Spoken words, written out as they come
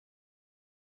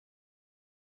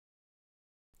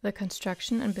The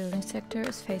construction and building sector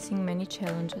is facing many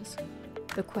challenges.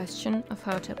 The question of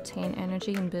how to obtain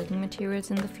energy and building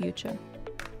materials in the future,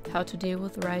 how to deal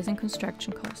with rising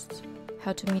construction costs,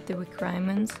 how to meet the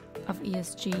requirements of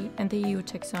ESG and the EU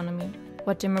taxonomy,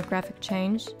 what demographic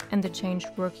change and the changed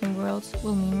working worlds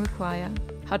will require,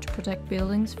 how to protect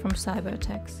buildings from cyber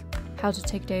attacks, how to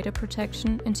take data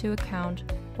protection into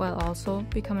account while also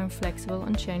becoming flexible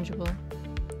and changeable.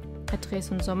 At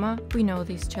Drees Sommer, we know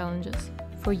these challenges.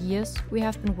 For years, we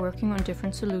have been working on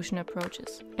different solution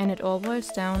approaches, and it all boils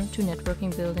down to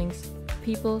networking buildings,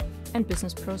 people, and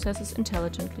business processes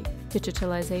intelligently.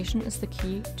 Digitalization is the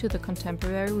key to the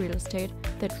contemporary real estate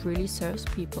that really serves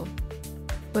people.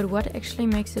 But what actually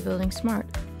makes a building smart?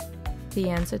 The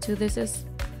answer to this is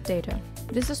data.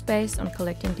 This is based on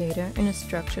collecting data in a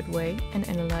structured way and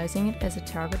analyzing it as a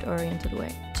target-oriented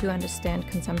way to understand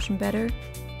consumption better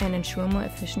and ensure more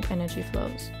efficient energy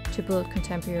flows, to build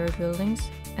contemporary buildings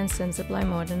and sensibly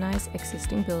modernize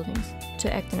existing buildings,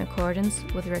 to act in accordance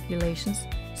with regulations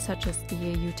such as the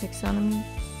EU taxonomy,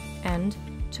 and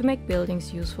to make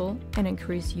buildings useful and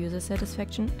increase user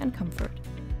satisfaction and comfort.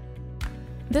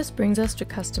 This brings us to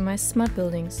customized smart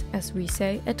buildings, as we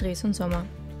say at Drees Sommer.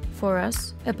 For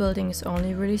us, a building is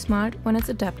only really smart when it's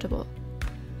adaptable,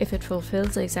 if it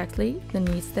fulfills exactly the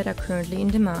needs that are currently in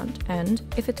demand, and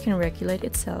if it can regulate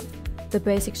itself. The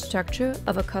basic structure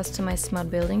of a customized smart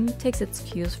building takes its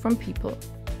cues from people.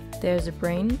 There is a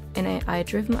brain, an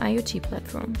AI-driven IoT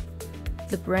platform.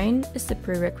 The brain is the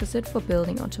prerequisite for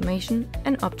building automation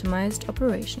and optimized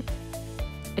operation.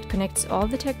 It connects all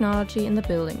the technology in the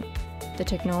building, the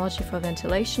technology for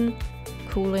ventilation,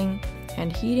 cooling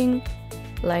and heating,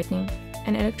 lighting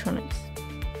and electronics.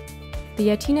 The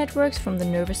IT networks from the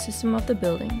nervous system of the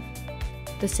building.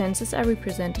 The senses are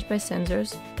represented by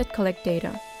sensors that collect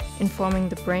data, informing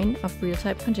the brain of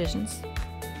real-time conditions.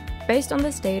 Based on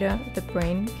this data, the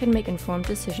brain can make informed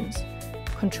decisions,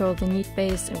 control the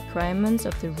need-based requirements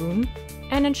of the room,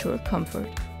 and ensure comfort.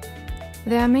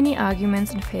 There are many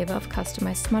arguments in favor of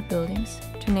customized smart buildings,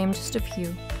 to name just a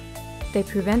few. They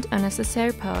prevent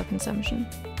unnecessary power consumption.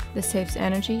 This saves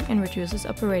energy and reduces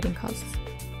operating costs.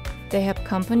 They help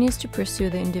companies to pursue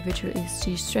the individual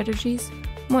ESG strategies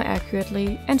more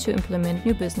accurately and to implement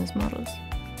new business models.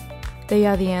 They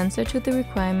are the answer to the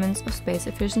requirements of space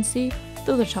efficiency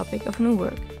through the topic of new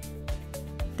work.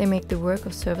 They make the work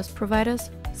of service providers,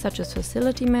 such as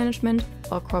facility management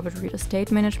or corporate real estate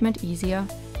management, easier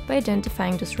by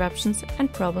identifying disruptions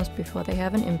and problems before they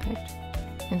have an impact.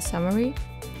 In summary,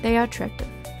 they are attractive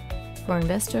for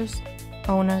investors,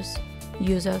 owners,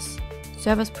 users,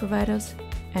 service providers,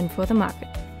 and for the market.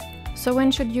 So when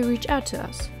should you reach out to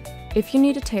us? If you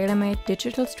need a tailor-made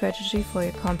digital strategy for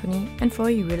your company and for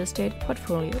your real estate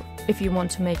portfolio. If you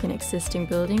want to make an existing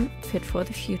building fit for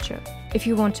the future. If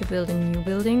you want to build a new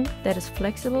building that is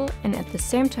flexible and at the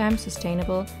same time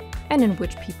sustainable and in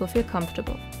which people feel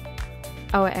comfortable.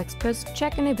 Our experts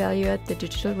check and evaluate the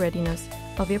digital readiness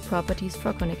of your properties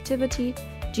for connectivity,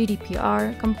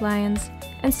 GDPR compliance,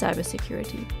 and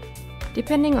cybersecurity.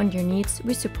 Depending on your needs,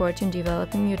 we support you in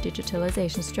developing your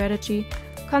digitalization strategy,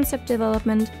 concept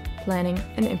development, planning,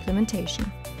 and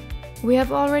implementation. We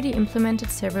have already implemented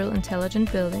several intelligent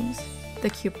buildings, the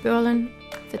Cube Berlin,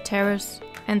 the Terrace,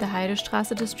 and the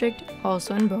Heidestraße district,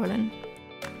 also in Berlin.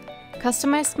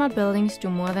 Customized smart buildings do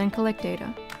more than collect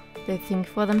data. They think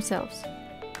for themselves.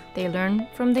 They learn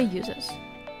from their users.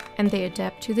 And they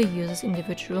adapt to the user's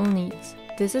individual needs.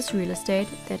 This is real estate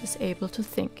that is able to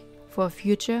think for a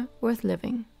future worth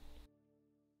living.